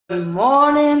Good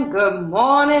morning, good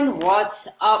morning. What's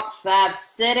up,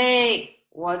 FabCity?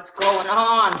 What's going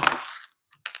on?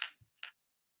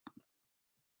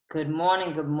 Good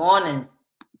morning, good morning.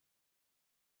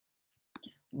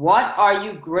 What are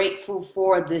you grateful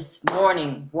for this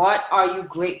morning? What are you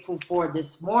grateful for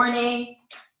this morning?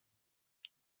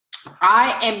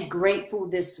 I am grateful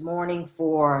this morning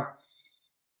for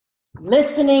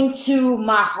listening to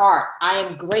my heart. I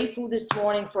am grateful this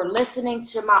morning for listening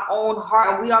to my own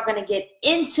heart. And we are going to get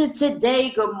into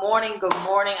today. Good morning. Good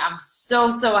morning. I'm so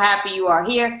happy you are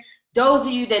here. Those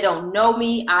of you that don't know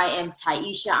me, I am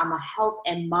Tyesha. I'm a health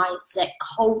and mindset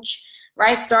coach,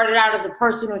 right? Started out as a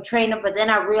personal trainer, but then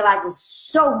I realized it's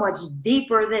so much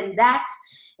deeper than that,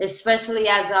 especially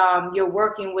as you're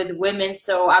working with women.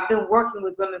 So I've been working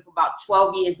with women for about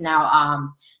 12 years now.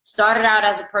 Started out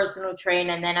as a personal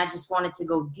trainer, and then I just wanted to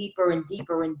go deeper and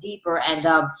deeper and deeper. And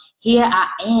here I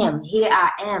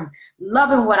am,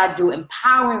 loving what I do,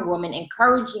 empowering women,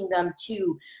 encouraging them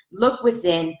to look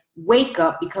within, wake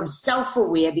up, become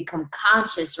self-aware, become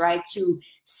conscious, right? To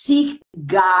seek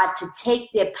God, to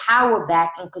take their power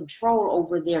back and control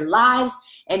over their lives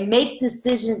and make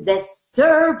decisions that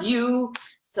serve you.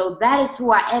 So that is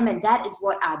who I am, and that is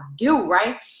what I do,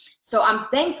 right? So I'm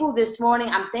thankful this morning.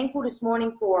 I'm thankful this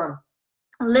morning for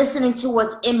listening to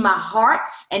what's in my heart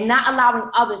and not allowing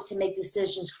others to make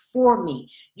decisions for me.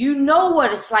 You know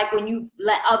what it's like when you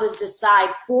let others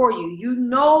decide for you. You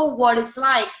know what it's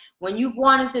like when you've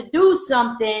wanted to do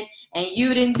something and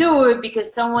you didn't do it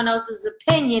because someone else's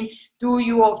opinion threw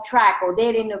you off track, or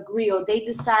they didn't agree, or they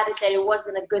decided that it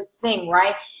wasn't a good thing,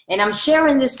 right? And I'm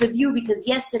sharing this with you because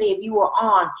yesterday, if you were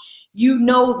on, you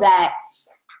know that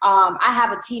I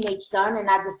have a teenage son, and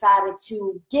I decided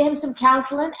to get him some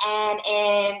counseling. And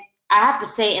I have to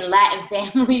say, in Latin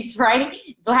families, right?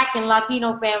 Black and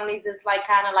Latino families, it's like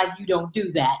kind of like, you don't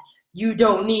do that. You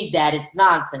don't need that. It's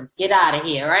nonsense. Get out of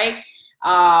here, right?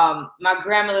 My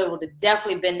grandmother would have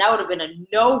definitely been, that would have been a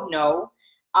no-no.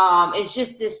 It's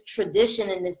just this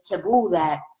tradition and this taboo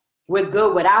that we're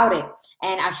good without it.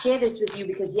 And I share this with you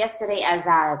because yesterday, as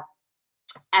I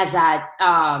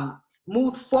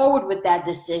moved forward with that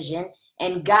decision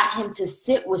and got him to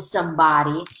sit with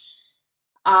somebody,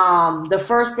 the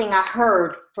first thing I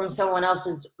heard from someone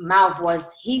else's mouth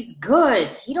was, he's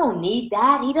good. He don't need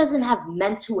that. He doesn't have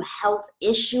mental health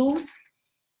issues.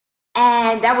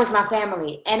 And that was my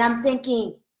family. And I'm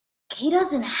thinking, he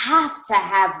doesn't have to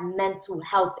have mental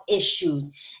health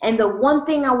issues. And the one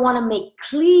thing I want to make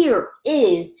clear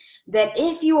is that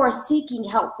if you are seeking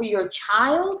help for your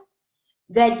child,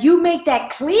 that you make that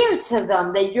clear to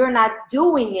them that you're not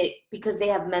doing it because they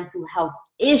have mental health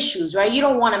issues, right? You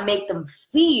don't want to make them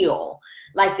feel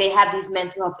like they have these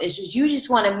mental health issues. You just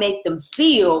want to make them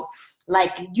feel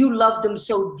like you love them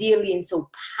so dearly and so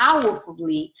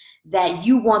powerfully that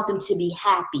you want them to be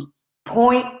happy.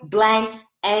 Point blank,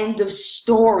 end of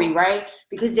story, right?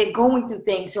 Because they're going through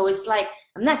things. So it's like,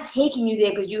 I'm not taking you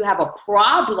there because you have a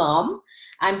problem.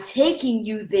 I'm taking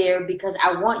you there because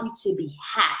I want you to be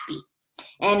happy.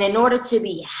 And in order to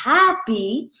be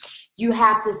happy, you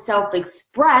have to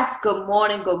self-express. Good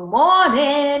morning, good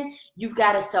morning. You've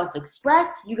got to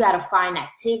self-express. You got to find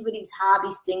activities,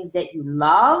 hobbies, things that you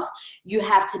love. You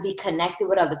have to be connected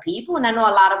with other people. And I know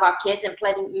a lot of our kids and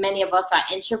many of us are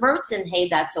introverts, and hey,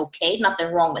 that's okay.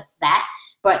 Nothing wrong with that.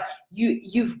 But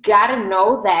you've got to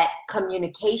know that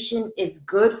communication is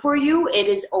good for you. It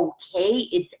is okay.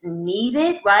 It's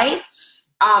needed, right?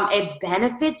 It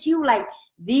benefits you. Like,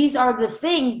 these are the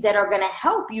things that are going to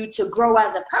help you to grow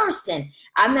as a person.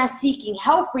 I'm not seeking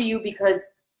help for you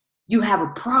because you have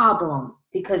a problem,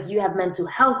 because you have mental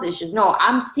health issues. No,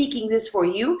 I'm seeking this for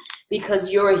you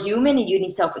because you're a human and you need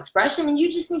self-expression, and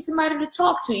you just need somebody to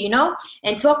talk to, you know?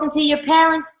 And talking to your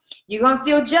parents, you're going to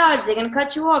feel judged. They're going to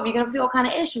cut you off. You're going to feel all kind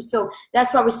of issues. So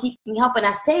that's why we're seeking help. And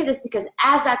I say this because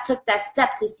as I took that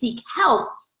step to seek help,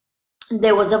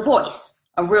 there was a voice,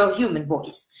 a real human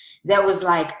voice, that was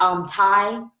like,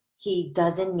 Ty, he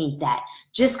doesn't need that.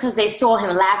 Just because they saw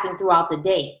him laughing throughout the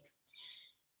day.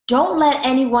 Don't let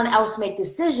anyone else make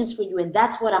decisions for you. And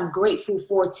that's what I'm grateful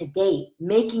for today,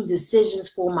 making decisions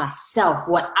for myself,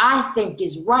 what I think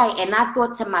is right. And I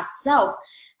thought to myself,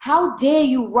 how dare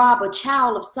you rob a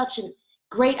child of such a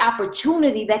great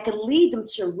opportunity that could lead them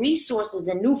to resources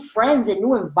and new friends and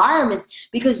new environments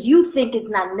because you think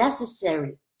it's not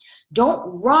necessary.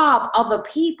 Don't rob other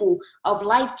people of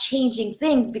life-changing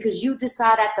things because you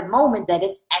decide at the moment that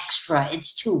it's extra,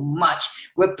 it's too much,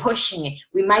 we're pushing it.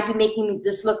 We might be making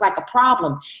this look like a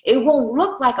problem. It won't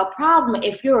look like a problem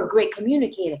if you're a great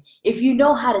communicator, if you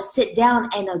know how to sit down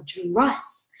and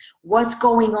address what's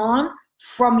going on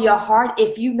from your heart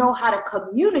if you know how to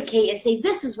communicate and say,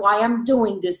 this is why I'm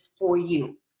doing this for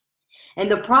you. And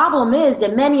the problem is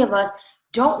that many of us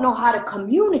don't know how to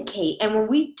communicate. And when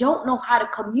we don't know how to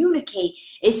communicate,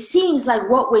 it seems like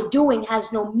what we're doing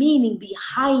has no meaning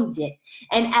behind it.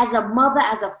 And as a mother,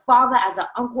 as a father, as an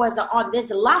uncle, as an aunt,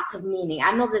 there's lots of meaning.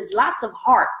 I know there's lots of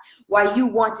heart why you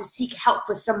want to seek help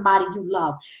for somebody you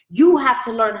love. You have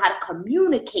to learn how to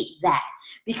communicate that,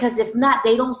 because if not,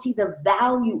 they don't see the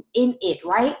value in it,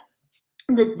 right?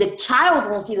 The child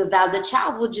won't see the value. The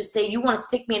child will just say, you want to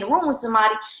stick me in a room with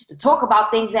somebody to talk about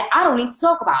things that I don't need to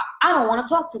talk about. I don't want to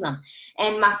talk to them.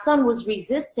 And my son was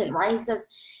resistant, right? He says,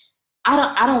 I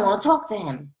don't want to talk to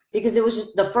him, because it was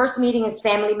just the first meeting, his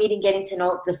family meeting, getting to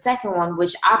know. The second one,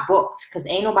 which I booked, because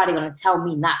ain't nobody going to tell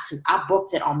me not to. I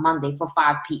booked it on Monday for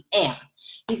 5 p.m.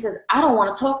 He says, I don't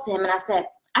want to talk to him. And I said,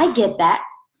 I get that.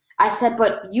 I said,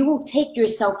 but you will take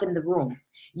yourself in the room.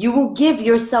 You will give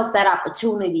yourself that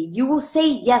opportunity. You will say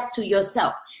yes to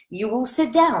yourself. You will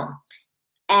sit down.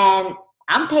 And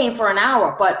I'm paying for an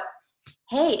hour, but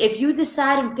hey, if you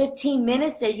decide in 15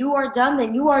 minutes that you are done,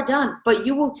 then you are done. But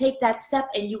you will take that step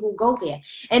and you will go there.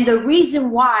 And the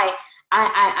reason why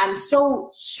I'm so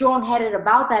strong-headed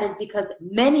about that is because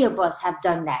many of us have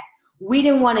done that. We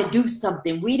didn't want to do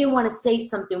something. We didn't want to say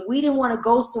something. We didn't want to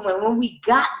go somewhere. When we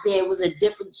got there, it was a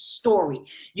different story.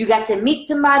 You got to meet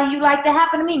somebody you like. That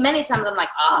happened to me many times. I'm like,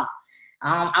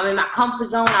 I'm in my comfort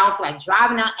zone. I don't feel like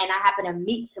driving out, and I happen to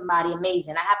meet somebody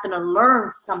amazing. I happen to learn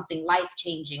something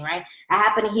life-changing, right? I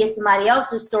happen to hear somebody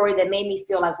else's story that made me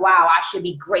feel like, wow, I should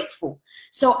be grateful.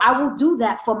 So I will do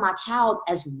that for my child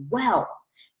as well.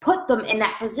 Put them in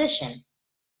that position.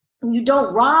 You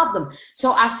don't rob them.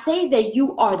 So I say that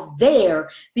you are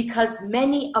there because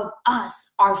many of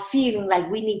us are feeling like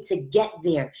we need to get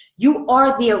there. You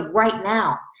are there right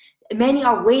now. Many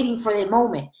are waiting for their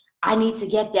moment. I need to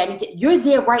get there. You're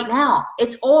there right now.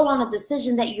 It's all on a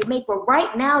decision that you make. But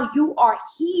right now you are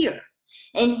here.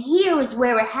 And here is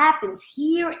where it happens.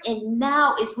 Here and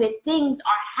now is where things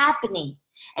are happening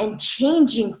and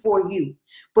changing for you.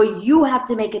 But you have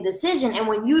to make a decision. And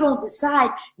when you don't decide,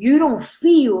 you don't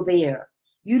feel there.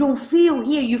 You don't feel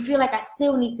here. You feel like I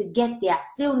still need to get there. I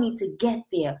still need to get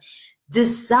there.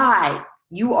 Decide.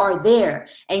 You are there.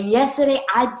 And yesterday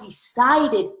I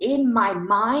decided in my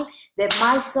mind that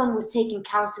my son was taking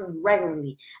counseling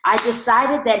regularly. I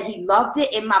decided that he loved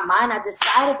it in my mind. I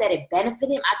decided that it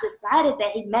benefited him. I decided that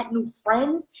he met new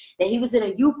friends, that he was in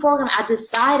a youth program. I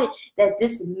decided that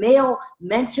this male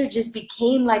mentor just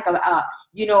became like a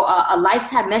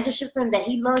lifetime mentorship for him, that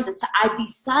he learned that. I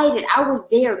decided I was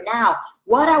there now.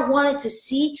 What I wanted to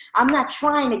see, I'm not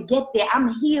trying to get there.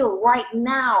 I'm here right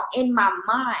now in my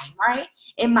mind, right?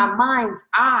 In my mind's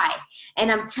eye.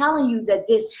 And I'm telling you that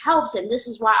this helps, and this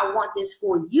is why I want this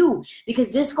for you,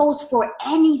 because this goes for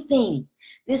anything.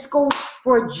 This goes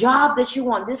for a job that you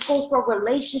want. This goes for a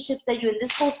relationship that you're in.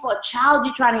 This goes for a child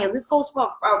you're trying to get. This goes for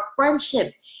a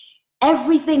friendship.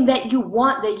 Everything that you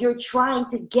want, that you're trying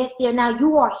to get there now,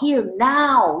 you are here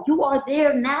now. You are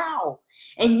there now.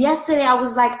 And yesterday I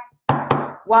was like,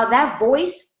 while that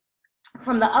voice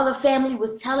from the other family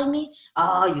was telling me,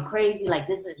 oh, you're crazy. Like,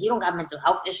 he don't got mental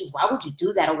health issues. Why would you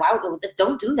do that? Or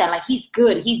don't do that. Like, he's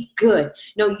good. He's good.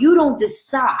 No, you don't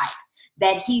decide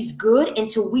that he's good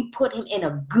until we put him in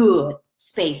a good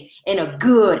space, in a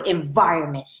good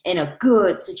environment, in a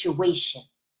good situation.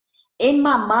 In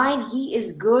my mind, he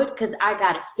is good because I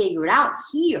got it figured out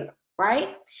here,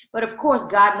 right? But of course,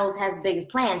 God knows has biggest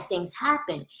plans. Things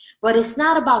happen. But it's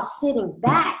not about sitting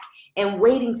back and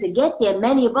waiting to get there.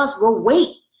 Many of us will wait.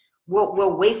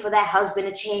 We'll wait for that husband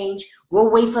to change. We'll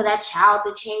wait for that child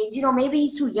to change. Maybe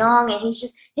he's too young and he's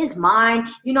just his mind.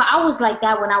 I was like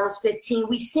that when I was 15.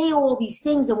 We say all these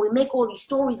things and we make all these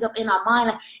stories up in our mind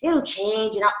like it'll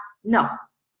change. No.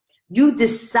 You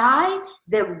decide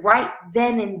that right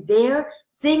then and there,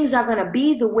 things are going to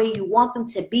be the way you want them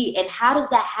to be. And how does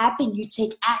that happen? You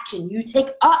take action. You take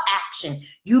a action.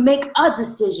 You make a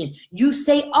decision. You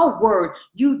say a word.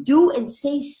 You do and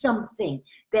say something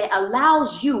that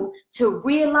allows you to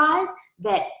realize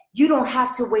that you don't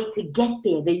have to wait to get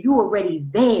there, that you're already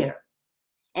there.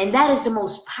 And that is the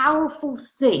most powerful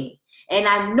thing. And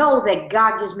I know that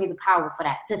God gives me the power for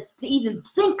that, to even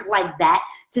think like that,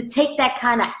 to take that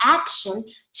kind of action,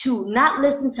 to not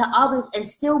listen to others and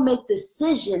still make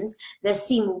decisions that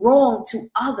seem wrong to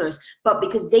others, but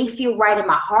because they feel right in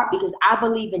my heart, because I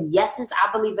believe in yeses, I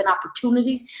believe in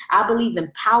opportunities, I believe in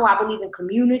power, I believe in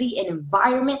community and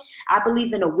environment, I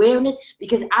believe in awareness,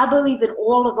 because I believe in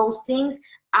all of those things,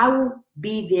 I will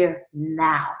be there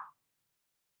now.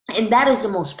 And that is the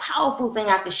most powerful thing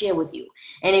I can share with you.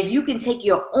 And if you can take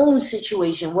your own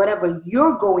situation, whatever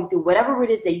you're going through, whatever it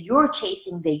is that you're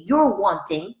chasing, that you're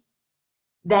wanting,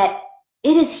 that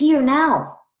it is here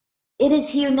now. It is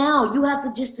here now. You have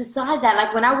to just decide that.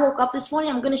 Like when I woke up this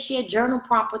morning, I'm going to share a journal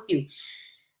prompt with you.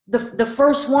 The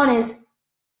first one is,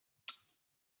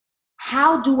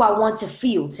 how do I want to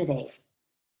feel today?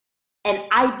 And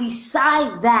I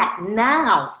decide that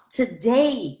now,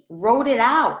 today, wrote it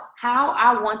out, how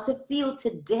I want to feel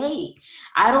today.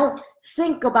 I don't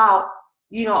think about,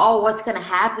 oh, what's going to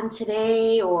happen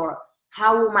today, or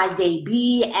how will my day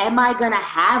be? Am I going to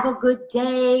have a good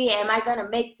day? Am I going to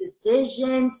make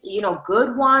decisions,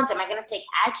 good ones? Am I going to take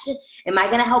action? Am I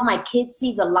going to help my kids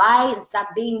see the light and stop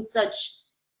being such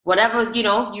whatever,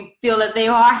 you feel that they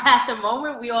are at the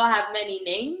moment? We all have many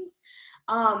names.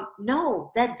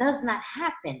 No, that does not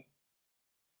happen.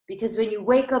 Because when you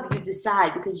wake up, you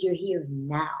decide, because you're here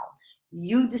now.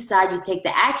 You decide, you take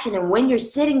the action. And when you're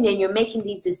sitting there and you're making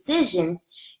these decisions,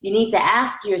 you need to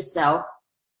ask yourself,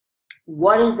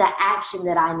 what is the action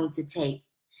that I need to take?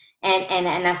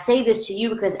 And I say this to you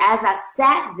because as I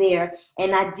sat there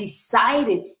and I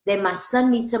decided that my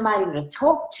son needs somebody to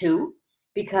talk to,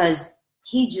 because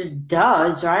he just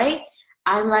does, right?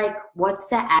 I'm like, what's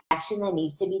the action that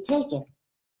needs to be taken?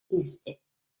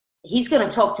 He's going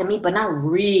to talk to me, but not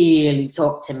really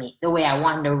talk to me the way I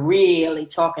want him to really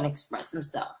talk and express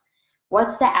himself.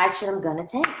 What's the action I'm going to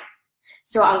take?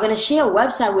 So I'm going to share a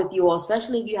website with you all,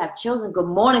 especially if you have children. Good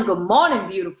morning,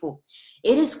 beautiful.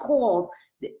 It is called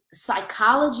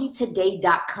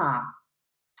psychologytoday.com.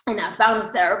 And I found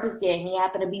a therapist there, and he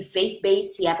happened to be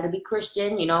faith-based. He happened to be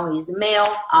Christian. He's a male.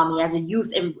 He has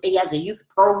a youth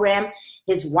program.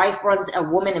 His wife runs a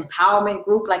woman empowerment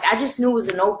group. Like, I just knew it was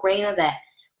a no-brainer that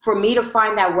for me to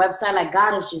find that website, like,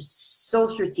 God is just so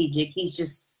strategic. He's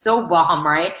just so bomb,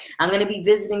 right? I'm going to be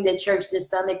visiting the church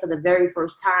this Sunday for the very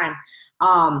first time.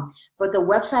 But the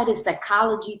website is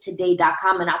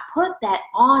psychologytoday.com, and I put that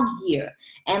on here.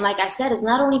 And like I said, it's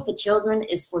not only for children,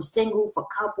 it's for single, for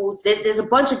couples. There's a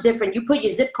bunch of different, you put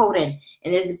your zip code in,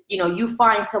 and there's, you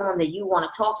find someone that you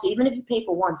want to talk to, even if you pay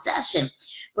for one session.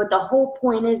 But the whole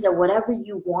point is that whatever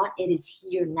you want, it is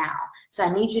here now. So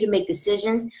I need you to make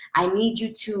decisions. I need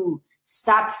you to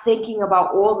stop thinking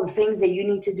about all the things that you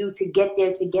need to do to get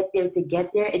there, to get there, to get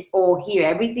there. It's all here.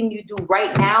 Everything you do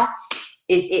right now,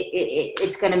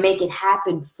 it's going to make it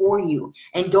happen for you.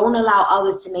 And don't allow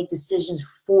others to make decisions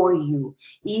for you,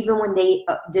 even when they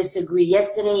disagree.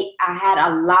 Yesterday, I had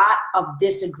a lot of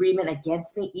disagreement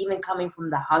against me, even coming from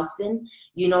the husband.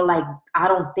 Like, I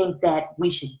don't think that we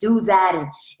should do that.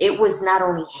 And it was not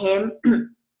only him.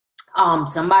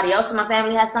 Somebody else in my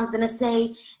family has something to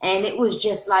say. And it was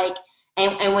just like,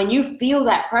 and when you feel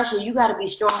that pressure, you got to be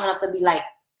strong enough to be like,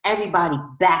 everybody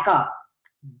back up,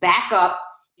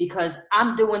 because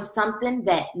I'm doing something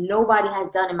that nobody has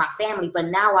done in my family, but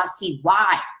now I see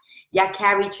why. Y'all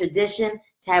carry tradition,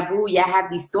 taboo, y'all have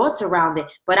these thoughts around it,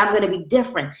 but I'm going to be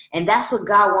different. And that's what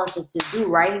God wants us to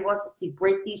do, right? He wants us to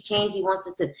break these chains. He wants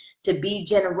us to be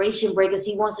generation breakers.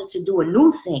 He wants us to do a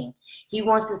new thing. He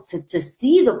wants us to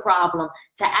see the problem,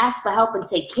 to ask for help and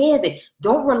take care of it.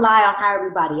 Don't rely on how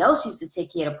everybody else used to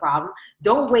take care of the problem.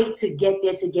 Don't wait to get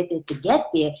there, to get there, to get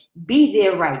there. Be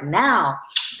there right now.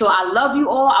 So I love you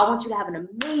all. I want you to have an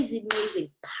amazing,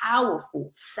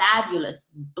 powerful,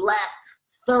 fabulous, blessed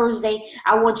Thursday.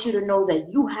 I want you to know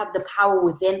that you have the power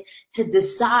within to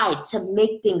decide to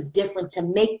make things different, to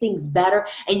make things better.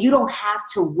 And you don't have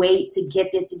to wait to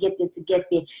get there, to get there, to get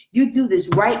there. You do this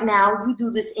right now. You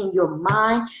do this in your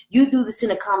mind. You do this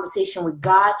in a conversation with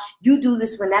God. You do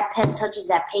this when that pen touches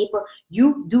that paper.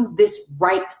 You do this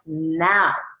right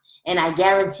now. And I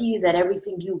guarantee you that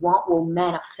everything you want will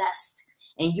manifest.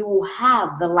 And you will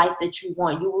have the life that you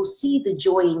want. You will see the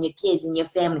joy in your kids and your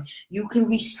family. You can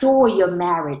restore your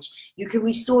marriage. You can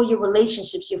restore your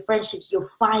relationships, your friendships, your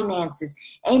finances,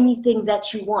 anything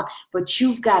that you want. But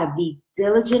you've got to be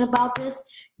diligent about this.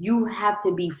 You have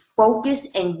to be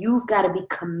focused, and you've got to be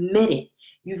committed.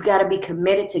 You've got to be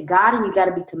committed to God, and you got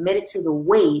to be committed to the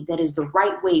way that is the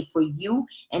right way for you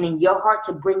and in your heart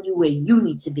to bring you where you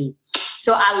need to be.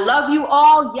 So I love you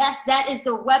all. Yes, that is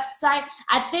the website.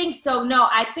 I think so. No,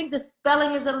 I think the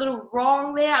spelling is a little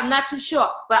wrong there. I'm not too sure,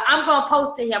 but I'm going to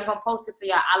post it here. I'm going to post it for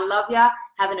y'all. I love y'all.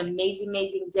 Have an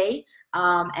amazing day.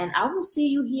 And I will see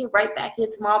you here right back here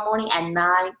tomorrow morning at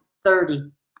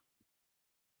 9:30.